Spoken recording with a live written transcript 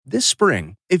This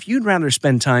spring, if you'd rather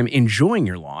spend time enjoying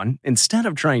your lawn instead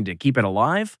of trying to keep it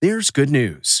alive, there's good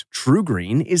news.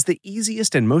 TruGreen is the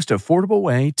easiest and most affordable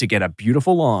way to get a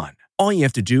beautiful lawn. All you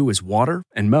have to do is water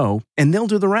and mow, and they'll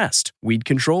do the rest. Weed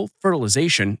control,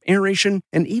 fertilization, aeration,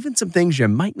 and even some things you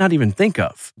might not even think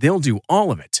of. They'll do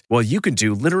all of it, while you can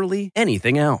do literally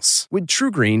anything else. With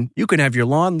TruGreen, you can have your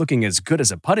lawn looking as good as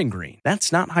a putting green.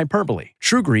 That's not hyperbole.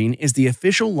 TruGreen is the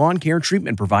official lawn care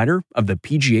treatment provider of the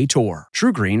PGA Tour.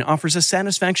 TruGreen offers a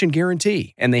satisfaction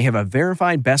guarantee, and they have a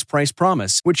verified best price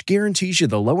promise, which guarantees you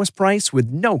the lowest price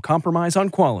with no compromise on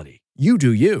quality. You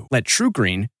do you. Let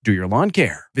TruGreen do your lawn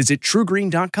care. Visit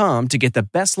TruGreen.com to get the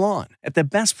best lawn at the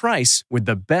best price with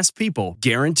the best people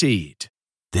guaranteed.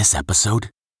 This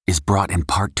episode is brought in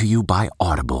part to you by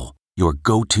Audible, your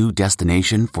go-to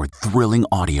destination for thrilling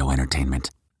audio entertainment.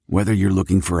 Whether you're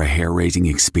looking for a hair-raising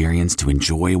experience to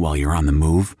enjoy while you're on the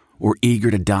move or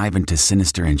eager to dive into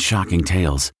sinister and shocking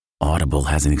tales, Audible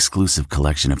has an exclusive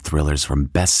collection of thrillers from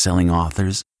best-selling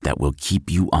authors that will keep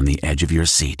you on the edge of your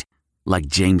seat. Like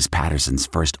James Patterson's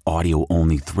first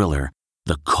audio-only thriller,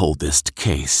 The Coldest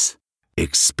Case.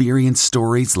 Experience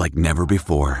stories like never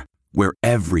before, where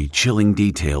every chilling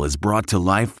detail is brought to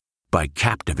life by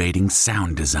captivating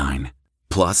sound design.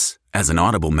 Plus, as an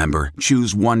Audible member,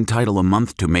 choose one title a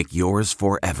month to make yours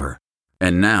forever.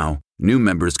 And now, new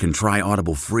members can try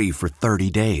Audible free for 30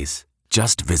 days.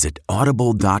 Just visit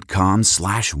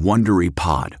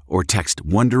audible.com/WonderyPod or text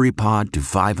WonderyPod to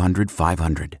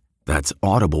 500-500. That's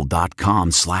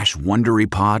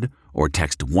audible.com/WonderyPod or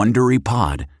text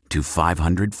WonderyPod to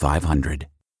 500-500.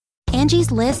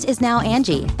 Angie's List is now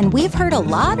Angie, and we've heard a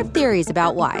lot of theories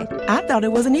about why. I thought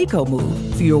it was an eco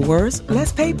move. Fewer words,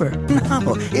 less paper.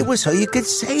 No, it was so you could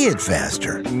say it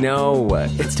faster. No,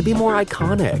 it's to be more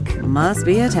iconic. Must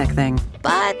be a tech thing.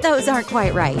 But those aren't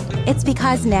quite right. It's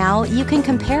because now you can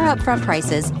compare upfront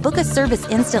prices, book a service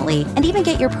instantly, and even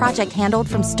get your project handled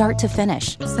from start to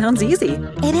finish. Sounds easy.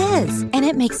 It is, and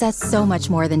it makes us so much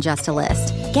more than just a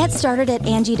list. Get started at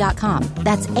Angie.com.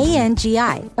 That's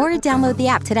ANGI, or download the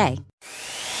app today.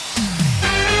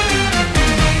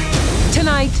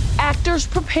 Tonight, actors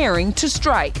preparing to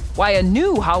strike. Why a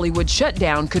new Hollywood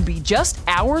shutdown could be just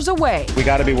hours away. We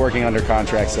got to be working under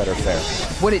contracts that are fair.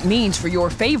 What it means for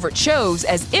your favorite shows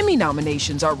as Emmy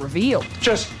nominations are revealed.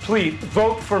 Just please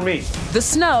vote for me. The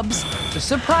snubs, the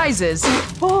surprises,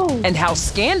 and how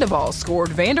Scandival scored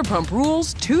Vanderpump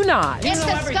Rules 2 nods. It's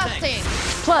disgusting.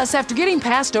 Plus, after getting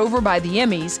passed over by the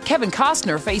Emmys, Kevin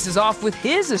Costner faces off with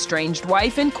his estranged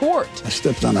wife in court. I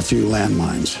stepped on a few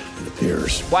landmines, it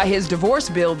appears. Why his divorce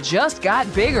bill just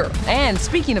got bigger. And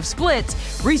speaking of splits,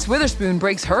 Reese Witherspoon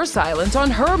breaks her silence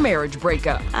on her marriage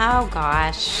breakup. Oh,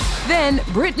 gosh. Then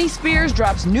Britney Spears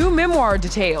drops new memoir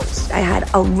details. I had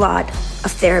a lot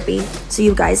of therapy, so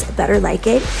you guys better like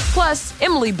it. Plus,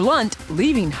 Emily Blunt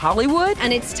leaving Hollywood.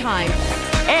 And it's time.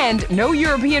 And no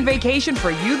European vacation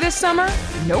for you this summer?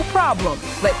 No problem.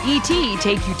 Let E.T.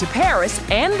 take you to Paris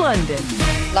and London.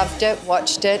 Loved it,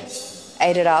 watched it,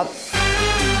 ate it up.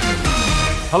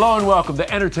 Hello and welcome to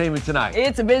Entertainment Tonight.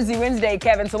 It's a busy Wednesday,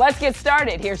 Kevin, so let's get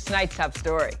started. Here's tonight's top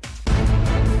story.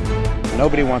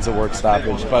 Nobody wants a work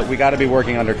stoppage, but we got to be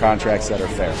working under contracts that are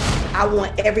fair. I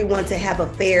want everyone to have a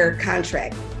fair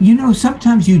contract. You know,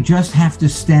 sometimes you just have to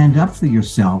stand up for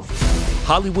yourself.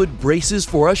 Hollywood braces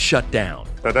for a shutdown.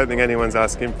 I don't think anyone's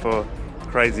asking for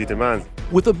crazy demands.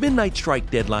 With a midnight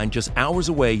strike deadline just hours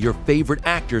away, your favorite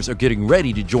actors are getting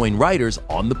ready to join writers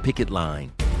on the picket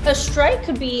line. A strike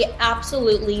could be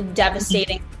absolutely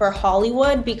devastating for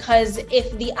Hollywood because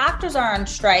if the actors are on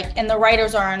strike and the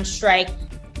writers are on strike,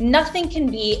 nothing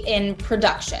can be in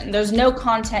production. There's no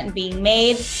content being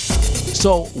made.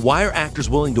 So why are actors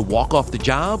willing to walk off the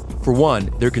job? For one,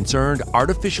 they're concerned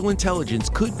artificial intelligence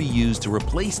could be used to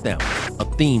replace them, a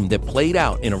theme that played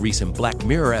out in a recent Black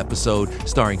Mirror episode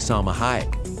starring Salma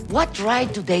Hayek. What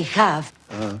right do they have?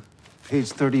 Page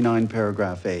 39,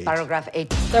 paragraph 8. Paragraph 8.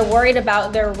 They're worried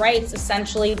about their rights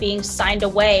essentially being signed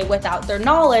away without their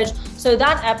knowledge. So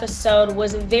that episode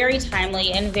was very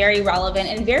timely and very relevant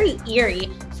and very eerie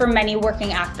for many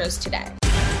working actors today.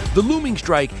 The looming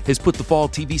strike has put the fall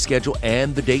TV schedule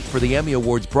and the date for the Emmy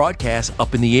Awards broadcast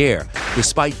up in the air.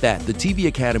 Despite that, the TV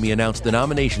Academy announced the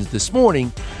nominations this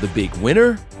morning. The big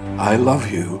winner? I love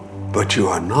you, but you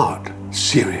are not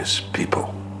serious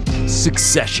people.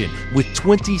 Succession, with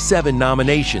 27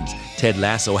 nominations. Ted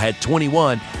Lasso had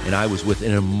 21, and I was with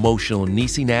an emotional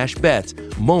Niecy Nash-Betts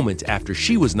moments after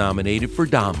she was nominated for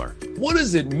Dahmer. What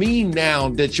does it mean now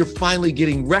that you're finally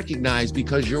getting recognized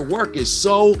because your work is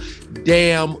so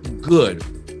damn good?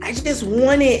 I just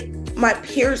wanted my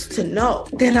peers to know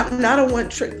that I'm not a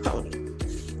one-trick pony.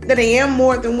 that I am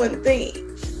more than one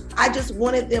thing. I just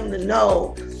wanted them to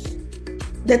know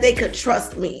that they could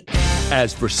trust me.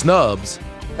 As for snubs,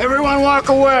 everyone walk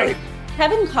away.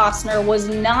 Kevin Costner was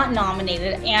not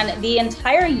nominated, and the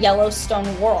entire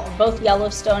Yellowstone world, both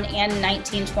Yellowstone and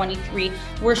 1923,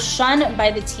 were shunned by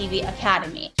the TV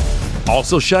Academy.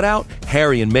 Also shut out,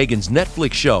 Harry and Meghan's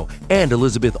Netflix show and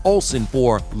Elizabeth Olsen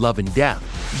for Love and Death.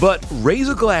 But raise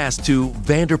a glass to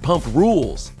Vanderpump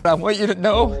Rules. I want you to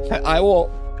know that I will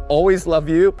always love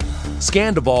you.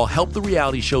 Scandoval helped the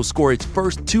reality show score its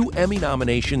first 2 Emmy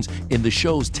nominations in the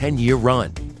show's 10-year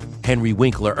run. Henry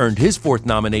Winkler earned his 4th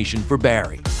nomination for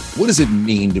Barry. What does it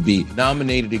mean to be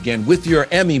nominated again with your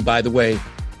Emmy, by the way,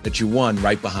 that you won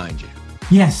right behind you?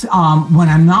 Yes, when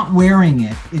I'm not wearing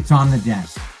it, it's on the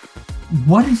desk.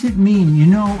 What does it mean? You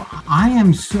know, I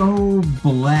am so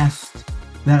blessed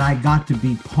that I got to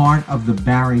be part of the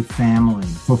Barry family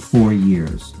for 4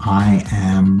 years. I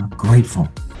am grateful.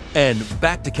 And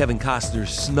back to Kevin Costner's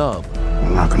snub.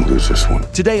 I'm not going to lose this one.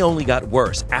 Today only got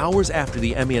worse. Hours after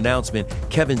the Emmy announcement,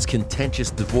 Kevin's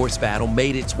contentious divorce battle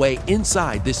made its way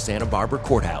inside this Santa Barbara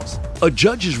courthouse. A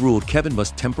judge has ruled Kevin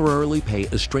must temporarily pay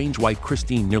estranged wife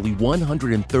Christine nearly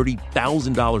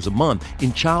 $130,000 a month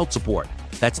in child support.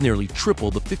 That's nearly triple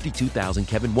the $52,000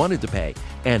 Kevin wanted to pay,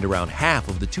 and around half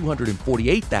of the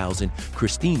 $248,000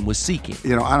 Christine was seeking.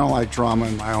 You know, I don't like drama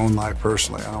in my own life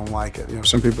personally. I don't like it. You know,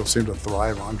 some people seem to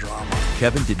thrive on drama.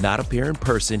 Kevin did not appear in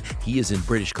person. He is in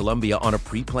British Columbia on a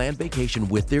pre-planned vacation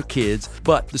with their kids,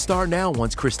 but the star now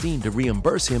wants Christine to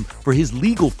reimburse him for his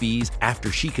legal fees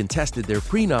after she contested their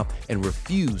prenup and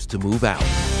refused to move out.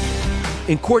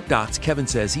 In court docs, Kevin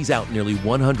says he's out nearly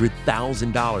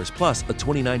 $100,000 plus a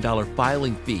 $29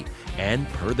 filing fee. And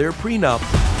per their prenup,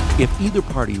 if either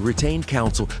party retained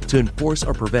counsel to enforce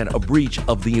or prevent a breach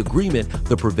of the agreement,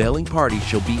 the prevailing party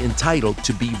shall be entitled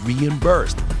to be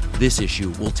reimbursed. This issue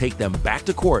will take them back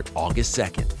to court August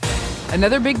 2nd.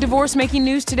 Another big divorce making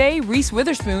news today, Reese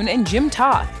Witherspoon and Jim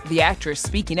Toth, the actress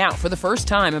speaking out for the first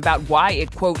time about why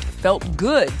it, quote, felt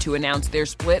good to announce their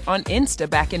split on Insta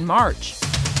back in March.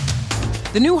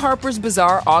 The new Harper's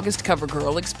Bazaar August cover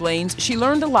girl explains she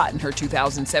learned a lot in her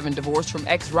 2007 divorce from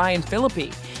ex Ryan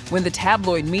Phillippe when the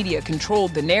tabloid media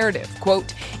controlled the narrative.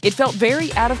 Quote, it felt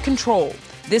very out of control.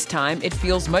 This time, it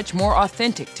feels much more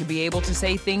authentic to be able to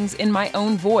say things in my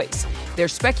own voice.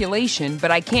 There's speculation, but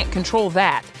I can't control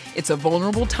that. It's a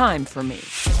vulnerable time for me.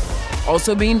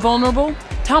 Also being vulnerable,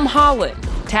 Tom Holland,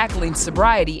 tackling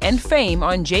sobriety and fame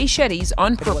on Jay Shetty's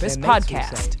On Purpose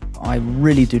podcast. I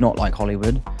really do not like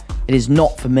Hollywood. It is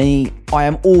not for me. I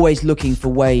am always looking for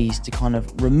ways to kind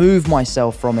of remove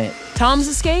myself from it. Tom's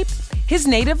escape? His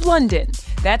native London.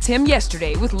 That's him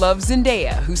yesterday with Love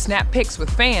Zendaya, who snapped pics with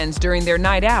fans during their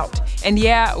night out. And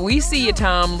yeah, we see you,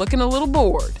 Tom, looking a little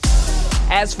bored.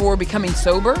 As for becoming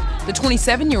sober, the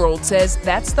 27-year-old says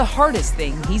that's the hardest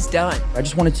thing he's done. I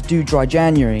just wanted to do Dry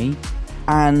January,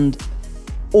 and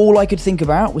all I could think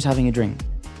about was having a drink.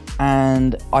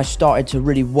 And I started to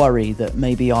really worry that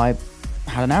maybe I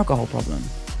had an alcohol problem.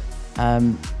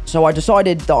 So I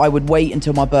decided that I would wait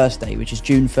until my birthday, which is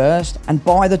June 1st. And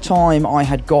by the time I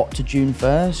had got to June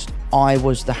 1st, I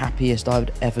was the happiest I've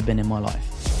ever been in my life.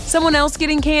 Someone else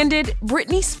getting candid,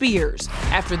 Britney Spears.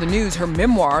 After the news, her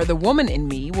memoir, The Woman in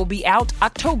Me, will be out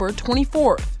October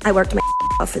 24th. I worked my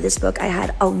off for this book. I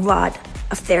had a lot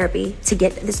of therapy to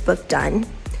get this book done.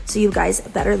 So you guys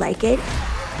better like it.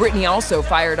 Britney also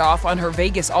fired off on her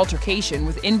Vegas altercation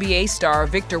with NBA star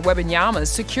Victor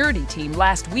Wembanyama's security team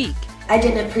last week. I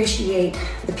didn't appreciate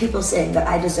the people saying that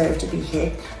I deserved to be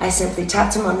hit. I simply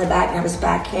tapped him on the back and I was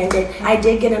backhanded. I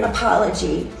did get an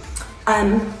apology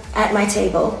at my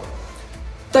table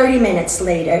 30 minutes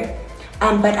later,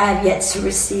 but I've yet to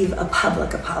receive a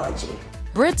public apology.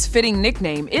 Brit's fitting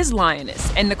nickname is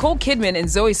Lioness, and Nicole Kidman and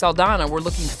Zoe Saldana were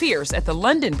looking fierce at the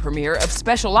London premiere of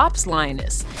Special Ops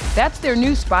Lioness. That's their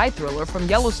new spy thriller from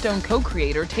Yellowstone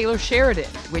co-creator Taylor Sheridan,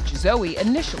 which Zoe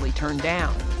initially turned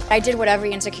down. I did what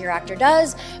every insecure actor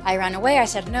does. I ran away, I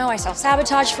said no, I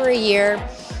self-sabotaged for a year.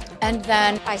 And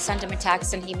then I sent him a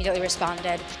text and he immediately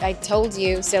responded. I told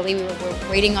you, silly, we were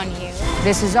waiting on you.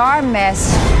 This is our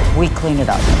mess. We clean it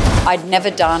up. I'd never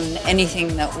done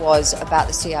anything that was about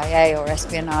the CIA or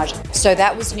espionage, so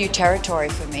that was new territory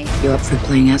for me. You're up for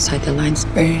playing outside the lines.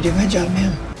 Ready to do my job,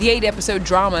 ma'am? The 8-episode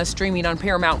drama, streaming on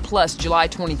Paramount Plus July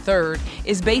 23rd,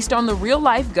 is based on the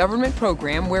real-life government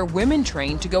program where women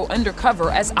train to go undercover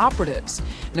as operatives.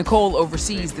 Nicole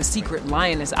oversees the secret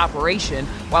Lioness operation,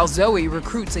 while Zoe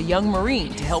recruits a young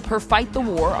Marine to help her fight the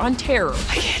war on terror.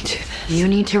 I can't do this. You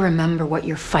need to remember what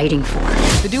you're fighting for.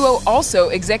 The duo also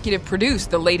executive executive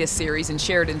produced the latest series in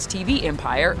Sheridan's TV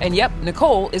empire, and yep,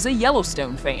 Nicole is a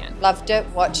Yellowstone fan. Loved it,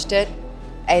 watched it,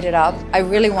 ate it up. I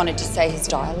really wanted to say his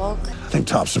dialogue. I think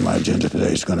tops of my agenda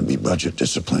today is going to be budget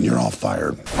discipline. You're all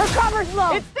fired. Her cover's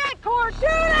low. It's that core. Shoot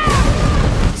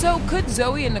it! So could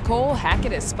Zoe and Nicole hack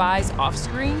it as spies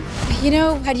off-screen? You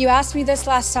know, had you asked me this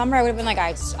last summer, I would have been like,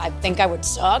 I think I would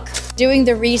suck. Doing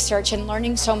the research and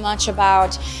learning so much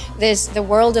about the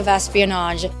world of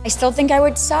espionage, I still think I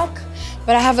would suck,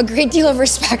 but I have a great deal of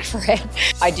respect for it.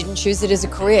 I didn't choose it as a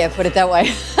career, put it that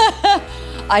way.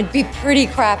 I'd be pretty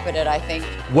crap at it, I think.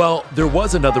 Well, there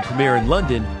was another premiere in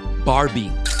London,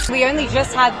 Barbie. We only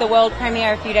just had the world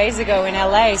premiere a few days ago in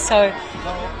LA, so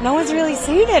no one's really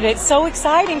seen it. It's so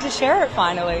exciting to share it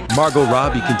finally. Margot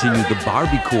Robbie continued the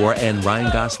Barbie core, and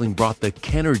Ryan Gosling brought the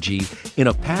Kenergy in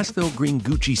a pastel green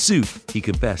Gucci suit. He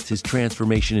confessed his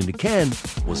transformation into Ken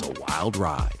was a wild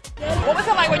ride. What was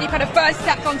it like when you kind of first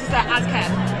stepped onto set as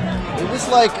Ken? It was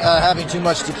like having too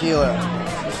much tequila.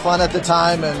 It was fun at the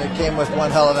time, and it came with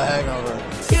one hell of a hangover.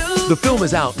 The film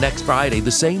is out next Friday,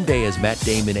 the same day as Matt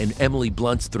Damon and Emily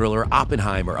Blunt's thriller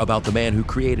Oppenheimer, about the man who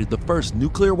created the first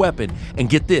nuclear weapon. And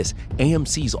get this,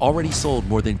 AMC's already sold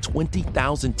more than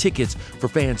 20,000 tickets for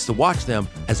fans to watch them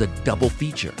as a double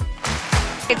feature.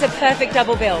 It's a perfect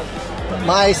double bill.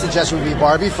 My suggestion would be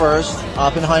Barbie first,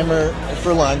 Oppenheimer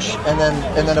for lunch, and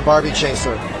then a Barbie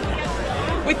chaser.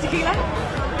 With tequila?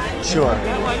 Sure.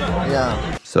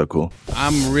 Yeah. So cool.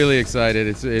 I'm really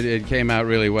excited. It came out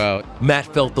really well.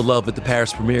 Matt felt the love at the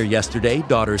Paris premiere yesterday.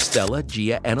 Daughters Stella,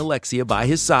 Gia, and Alexia by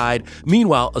his side.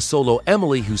 Meanwhile, a solo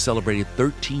Emily, who celebrated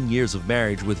 13 years of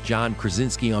marriage with John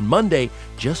Krasinski on Monday,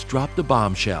 just dropped a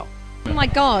bombshell. Oh my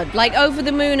God, like over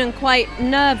the moon and quite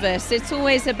nervous. It's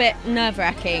always a bit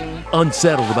nerve-wracking.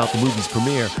 Unsettled about the movie's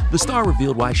premiere, the star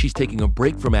revealed why she's taking a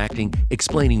break from acting,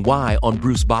 explaining why on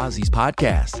Bruce Bozzi's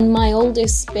podcast. My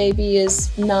oldest baby is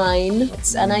 9,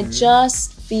 and I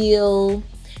just feel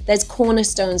there's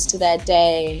cornerstones to their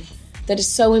day that are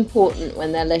so important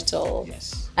when they're little.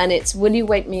 Yes. And it's, will you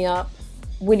wake me up?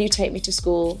 Will you take me to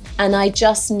school? And I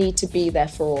just need to be there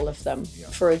for all of them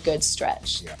for a good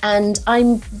stretch. Yeah. And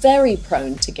I'm very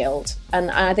prone to guilt.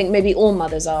 And I think maybe all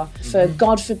mothers are, for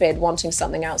God forbid, wanting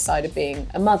something outside of being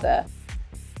a mother.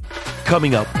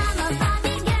 Coming up,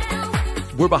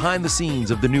 we're behind the scenes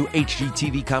of the new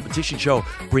HGTV competition show,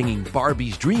 bringing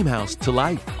Barbie's dream house to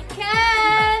life.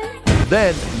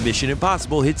 Then, Mission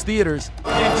Impossible hits theaters.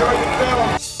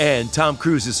 And Tom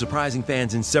Cruise is surprising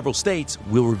fans in several states.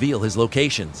 Will reveal his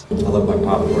locations. I love my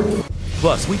popcorn.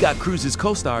 Plus, we got Cruise's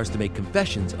co-stars to make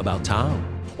confessions about Tom.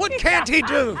 What can't he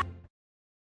do?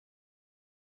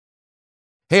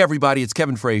 Hey everybody, it's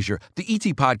Kevin Frazier. The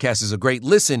ET Podcast is a great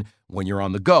listen when you're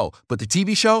on the go, but the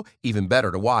TV show, even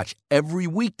better to watch every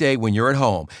weekday when you're at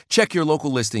home. Check your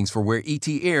local listings for where ET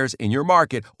airs in your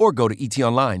market or go to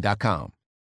etonline.com.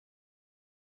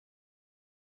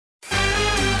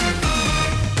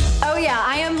 Yeah,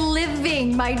 I am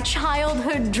living my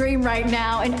childhood dream right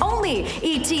now, and only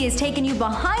ET is taking you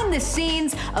behind the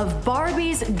scenes of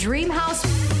Barbie's dream house.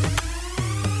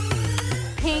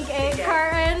 Pink egg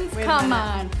curtains, come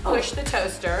on. Push the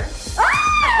toaster.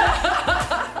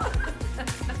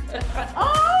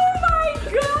 Oh my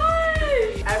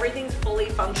gosh! Everything's fully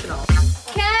functional.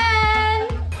 Ken!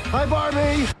 Hi,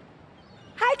 Barbie!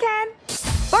 Hi, Ken!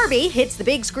 Barbie hits the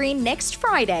big screen next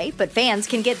Friday, but fans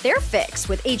can get their fix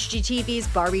with HGTV's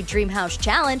Barbie Dreamhouse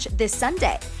Challenge this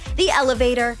Sunday. The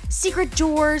elevator, secret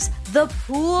doors, the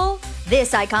pool,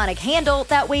 this iconic handle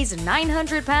that weighs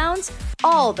 900 pounds.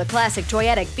 All the classic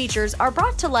toyetic features are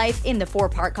brought to life in the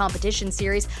 4-part competition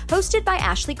series hosted by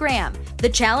Ashley Graham. The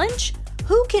challenge?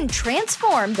 Who can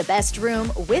transform the best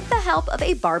room with the help of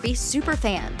a Barbie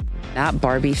superfan? That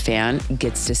Barbie fan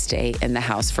gets to stay in the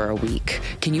house for a week.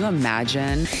 Can you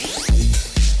imagine?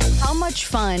 How much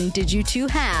fun did you two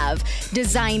have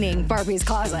designing Barbie's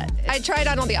closet? I tried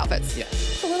on all the outfits. Yeah.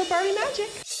 It's a little Barbie magic.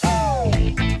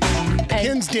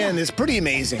 Ken's Den is pretty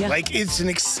amazing. Yeah. Like, it's an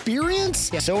experience.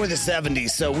 Yeah. So were the 70s,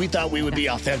 so we thought we would be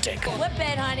authentic. Flip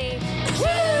it, honey.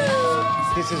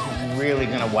 This is really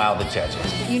gonna wow the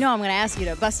judges. You know I'm gonna ask you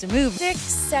to bust a move. 6,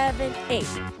 7, 8.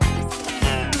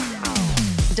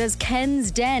 Does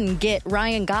Ken's Den get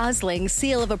Ryan Gosling's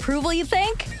seal of approval, you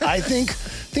think? I think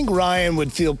Ryan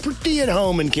would feel pretty at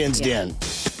home in Ken's Den.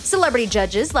 Celebrity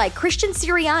judges like Christian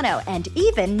Siriano and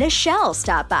even Nichelle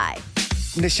stop by.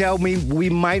 Nichelle, we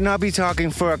might not be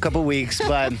talking for a couple weeks,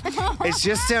 but it's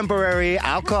just temporary.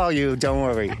 I'll call you, don't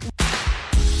worry.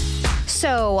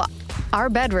 So, our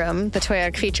bedroom, the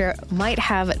toyetic feature, might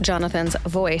have Jonathan's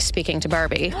voice speaking to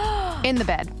Barbie in the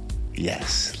bed.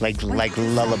 Yes, like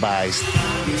lullabies.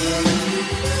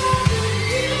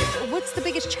 What's the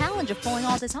biggest challenge of pulling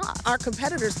all this off? Our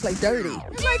competitors play dirty.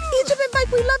 Like, Egypt and Mike,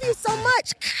 we love you so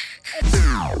much.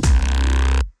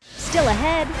 Still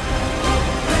ahead.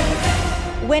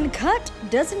 When cut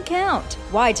doesn't count.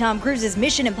 Why Tom Cruise's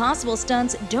Mission Impossible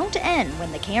stunts don't end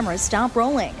when the cameras stop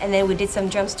rolling. And then we did some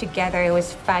jumps together. It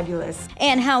was fabulous.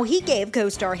 And how he gave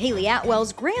co-star Hayley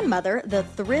Atwell's grandmother the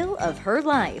thrill of her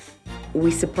life. We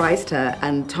surprised her,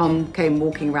 and Tom came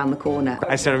walking around the corner.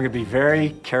 I said I'm going to be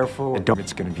very careful.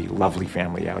 It's going to be a lovely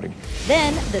family outing.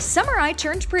 Then, The Summer I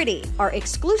Turned Pretty, our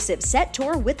exclusive set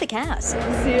tour with the cast.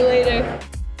 See you later.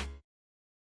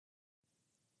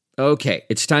 Okay,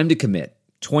 it's time to commit.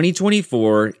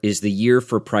 2024 is the year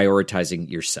for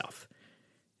prioritizing yourself.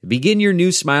 Begin your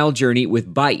new smile journey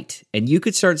with Byte, and you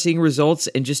could start seeing results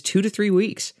in just 2 to 3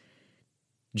 weeks.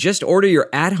 Just order your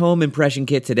at-home impression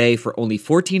kit today for only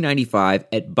 $14.95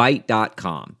 at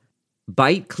Byte.com.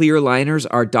 Byte clear liners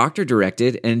are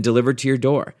doctor-directed and delivered to your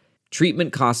door.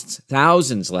 Treatment costs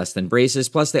thousands less than braces,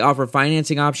 plus they offer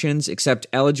financing options, accept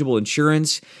eligible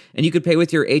insurance, and you could pay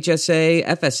with your HSA,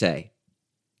 FSA.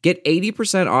 Get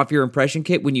 80% off your impression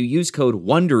kit when you use code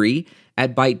WONDERY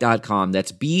at Byte.com.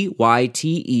 That's BYTE.com.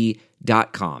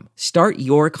 Start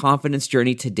your confidence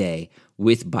journey today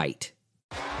with Byte.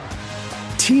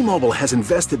 T-Mobile has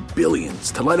invested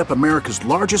billions to light up America's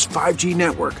largest 5G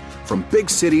network, from big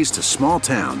cities to small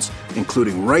towns,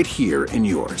 including right here in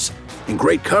yours. And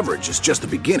great coverage is just the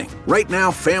beginning. Right now,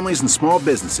 families and small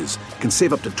businesses can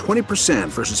save up to 20%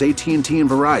 versus AT&T and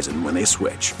Verizon when they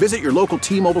switch. Visit your local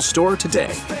T-Mobile store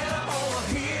today.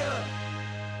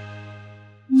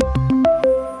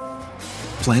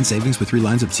 Plan savings with 3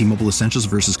 lines of T-Mobile Essentials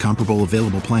versus comparable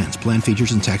available plans. Plan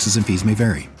features and taxes and fees may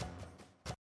vary.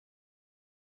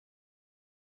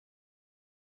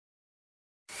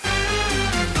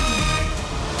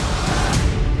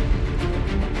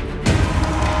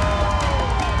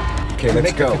 Okay,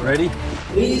 let's go. Ready?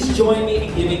 Please join me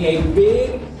in giving a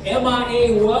big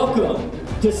MIA welcome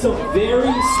to some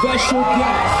very special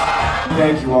guests.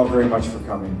 Thank you all very much for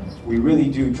coming. We really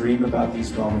do dream about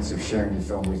these moments of sharing the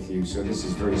film with you, so this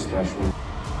is very special.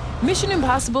 Mission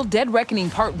Impossible Dead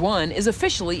Reckoning Part 1 is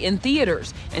officially in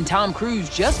theaters, and Tom Cruise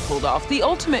just pulled off the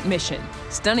ultimate mission,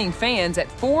 stunning fans at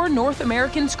 4 North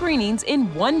American screenings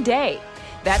in one day.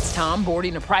 That's Tom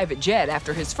boarding a private jet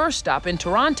after his first stop in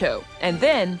Toronto, and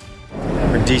then...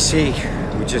 We're in D.C.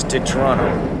 We just did Toronto.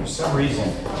 For some reason,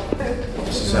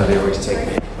 this is how they always take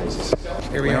me.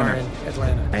 Here we are in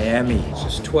Atlanta. Miami. It's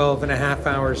just 12 and a half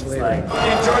hours later. Enjoy the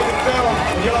film,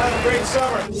 and you'll have a great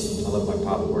summer. I love my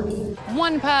popcorn.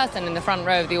 One person in the front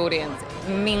row of the audience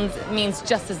means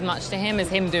just as much to him as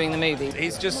him doing the movie.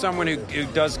 He's just someone who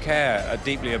does care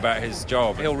deeply about his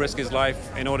job. He'll risk his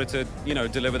life in order to,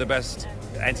 deliver the best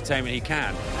entertainment he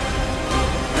can.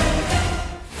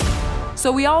 So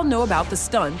we all know about the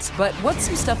stunts, but what's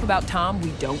some stuff about Tom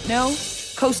we don't know?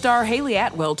 Co-star Hayley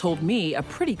Atwell told me a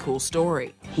pretty cool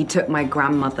story. He took my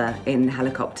grandmother in a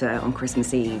helicopter on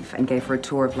Christmas Eve and gave her a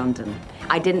tour of London.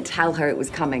 I didn't tell her it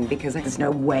was coming because there's no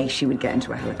way she would get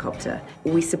into a helicopter.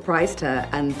 We surprised her,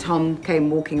 and Tom came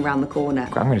walking around the corner.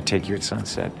 I'm going to take you at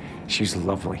sunset. She's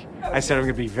lovely. I said I'm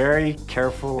going to be very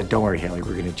careful. And don't worry, Haley,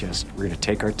 we're going to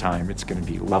take our time. It's going to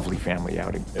be a lovely family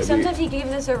outing. Sometimes he gave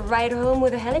us a ride home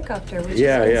with a helicopter, which is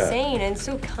insane and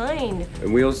so kind.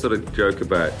 And we all sort of joke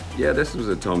about, this was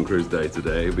a Tom Cruise day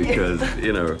today because,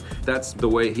 that's the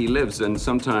way he lives. And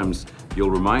sometimes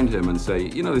you'll remind him and say,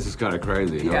 this is kind of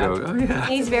crazy. And he'll go, oh, yeah.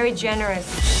 He's very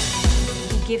generous.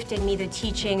 He gifted me the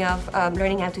teaching of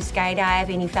learning how to skydive,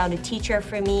 and he found a teacher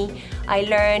for me. I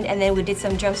learned, and then we did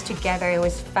some jumps together. It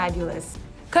was fabulous.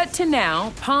 Cut to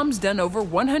now, Pom's done over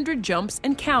 100 jumps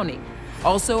and counting.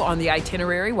 Also on the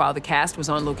itinerary while the cast was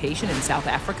on location in South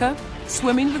Africa,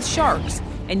 swimming with sharks.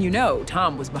 And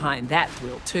Tom was behind that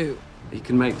thrill too. He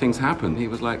can make things happen. He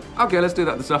was like, okay, let's do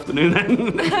that this afternoon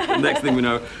then. Next thing we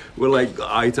know, we're like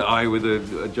eye to eye with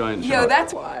a giant shark. Yo,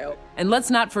 that's wild. And let's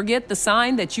not forget the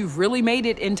sign that you've really made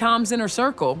it in Tom's inner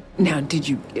circle. Now,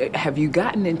 have you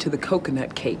gotten into the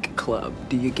coconut cake club?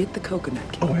 Do you get the coconut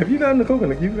cake? Oh, have you gotten the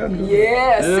coconut? You've gotten the coconut?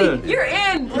 Yeah, see, you're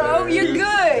in, bro. You're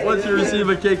good. Once you receive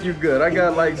a cake, you're good. I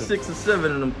got like 6 or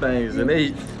 7 of them things and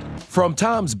 8. From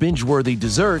Tom's binge-worthy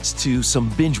desserts to some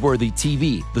binge-worthy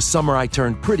TV, The Summer I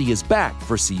Turned Pretty is back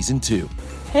for season 2.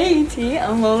 Hey ET,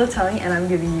 I'm Lola Tung, and I'm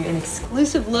giving you an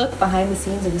exclusive look behind the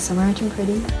scenes of The Summer I Turned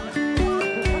Pretty.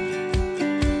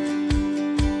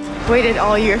 Waited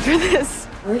all year for this.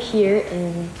 We're here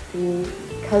in the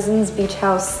Cousins Beach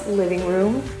House living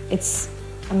room. It's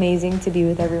amazing to be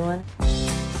with everyone.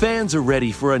 Fans are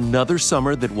ready for another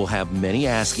summer that will have many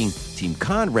asking, Team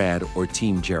Conrad or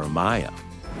Team Jeremiah?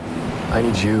 I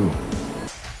need you.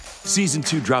 Season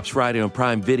 2 drops Friday on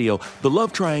Prime Video. The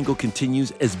love triangle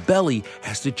continues as Belly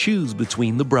has to choose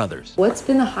between the brothers. What's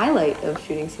been the highlight of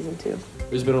shooting season 2?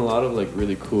 There's been a lot of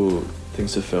really cool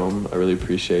things to film. I really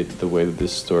appreciate the way that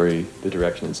this story, the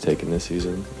direction it's taken this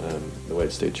season, the way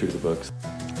it stayed true to the books.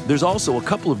 There's also a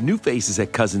couple of new faces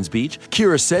at Cousins Beach.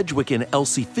 Kira Sedgwick and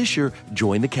Elsie Fisher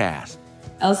join the cast.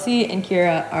 Elsie and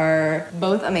Kira are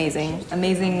both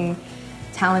amazing,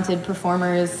 talented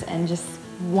performers and just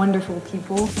wonderful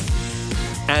people.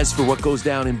 As for what goes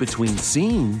down in between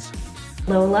scenes,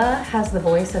 Lola has the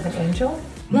voice of an angel.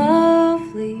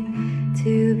 Lovely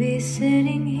to be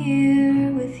sitting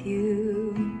here with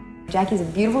you. Jackie's a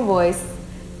beautiful voice.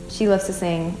 She loves to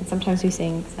sing, and sometimes we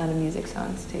sing Sound of Music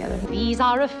songs together. These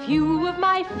are a few of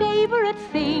my favorite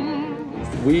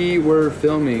things. We were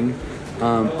filming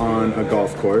on a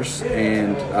golf course,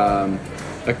 and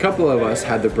a couple of us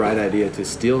had the bright idea to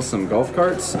steal some golf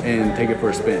carts and take it for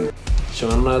a spin.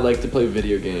 Sean and I like to play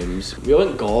video games. We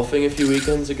went golfing a few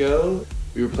weekends ago.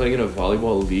 We were playing in a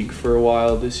volleyball league for a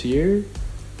while this year.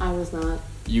 I was not.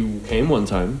 You came one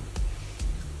time.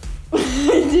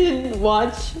 I didn't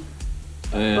watch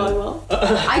volleyball.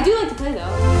 I do like to play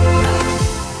though.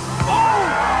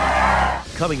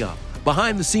 Coming up,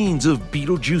 behind the scenes of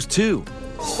Beetlejuice 2.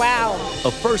 Wow.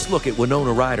 A first look at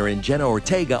Winona Ryder and Jenna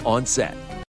Ortega on set.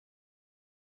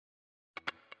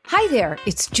 Hi there,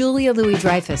 it's Julia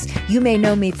Louis-Dreyfus. You may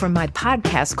know me from my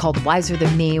podcast called Wiser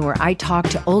Than Me, where I talk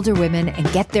to older women and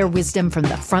get their wisdom from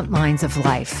the front lines of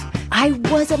life. I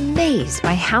was amazed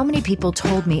by how many people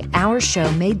told me our show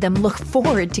made them look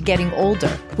forward to getting older,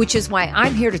 which is why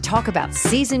I'm here to talk about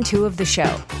season 2 of the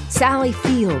show. Sally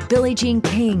Field, Billie Jean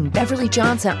King, Beverly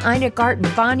Johnson, Ina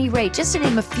Garten, Bonnie Raitt, just to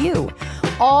name a few.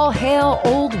 All hail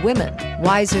old women.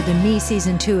 Wiser Than Me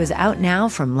season 2 is out now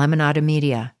from Lemonada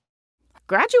Media.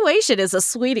 Graduation is a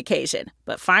sweet occasion,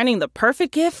 but finding the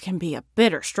perfect gift can be a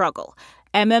bitter struggle.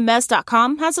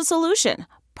 MMS.com has a solution.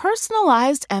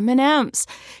 Personalized M&Ms.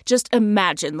 Just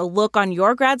imagine the look on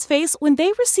your grad's face when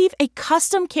they receive a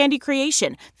custom candy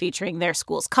creation featuring their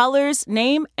school's colors,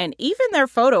 name, and even their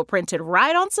photo printed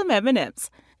right on some M&Ms.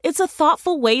 It's a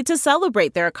thoughtful way to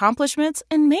celebrate their accomplishments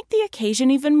and make the occasion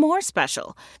even more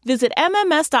special. Visit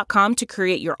MMS.com to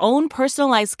create your own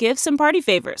personalized gifts and party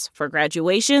favors for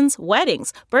graduations,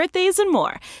 weddings, birthdays, and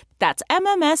more. That's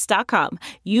MMS.com.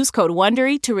 Use code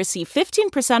WONDERY to receive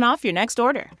 15% off your next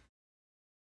order.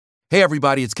 Hey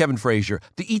everybody, it's Kevin Frazier.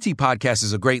 The ET Podcast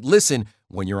is a great listen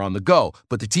when you're on the go,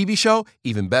 but the TV show,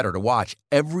 even better to watch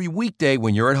every weekday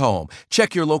when you're at home.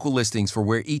 Check your local listings for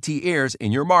where ET airs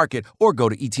in your market or go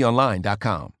to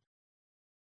etonline.com.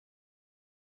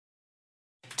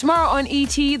 Tomorrow on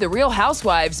ET, The Real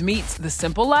Housewives meets The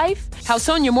Simple Life, how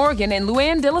Sonia Morgan and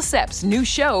Luann de Lesseps' new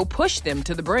show pushed them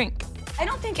to the brink. I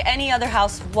don't think any other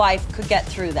housewife could get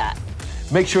through that.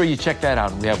 Make sure you check that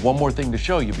out. We have one more thing to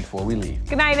show you before we leave.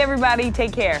 Good night, everybody.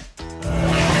 Take care.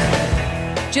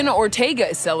 Jenna Ortega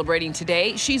is celebrating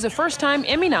today. She's a first-time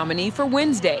Emmy nominee for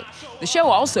Wednesday. The show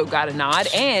also got a nod,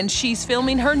 and she's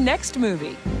filming her next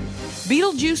movie.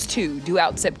 Beetlejuice 2, due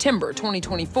out September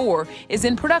 2024, is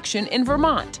in production in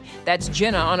Vermont. That's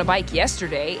Jenna on a bike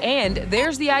yesterday, and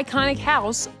there's the iconic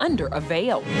house under a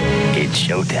veil. It's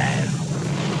showtime.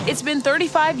 It's been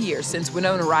 35 years since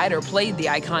Winona Ryder played the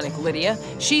iconic Lydia.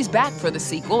 She's back for the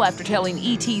sequel after telling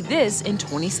E.T. this in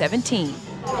 2017.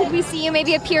 Could we see you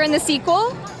maybe appear in the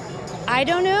sequel? I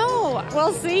don't know.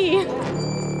 We'll see.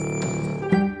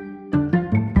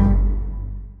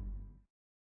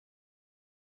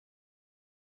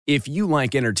 If you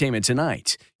like Entertainment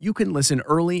Tonight, you can listen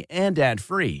early and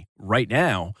ad-free right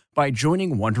now by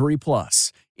joining Wondery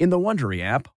Plus in the Wondery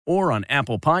app or on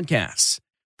Apple Podcasts.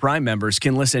 Prime members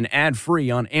can listen ad-free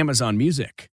on Amazon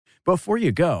Music. Before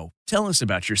you go, tell us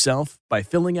about yourself by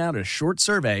filling out a short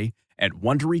survey at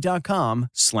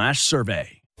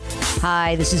Wondery.com/survey.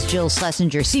 Hi, this is Jill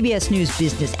Schlesinger, CBS News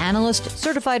business analyst,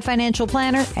 certified financial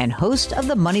planner, and host of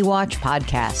the Money Watch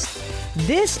podcast.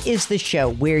 This is the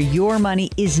show where your money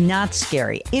is not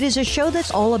scary. It is a show that's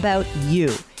all about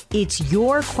you. It's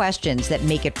your questions that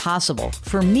make it possible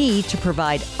for me to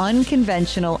provide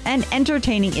unconventional and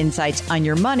entertaining insights on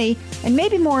your money, and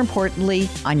maybe more importantly,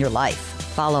 on your life.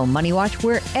 Follow Money Watch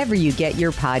wherever you get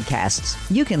your podcasts.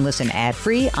 You can listen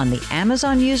ad-free on the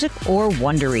Amazon Music or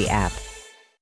Wondery app.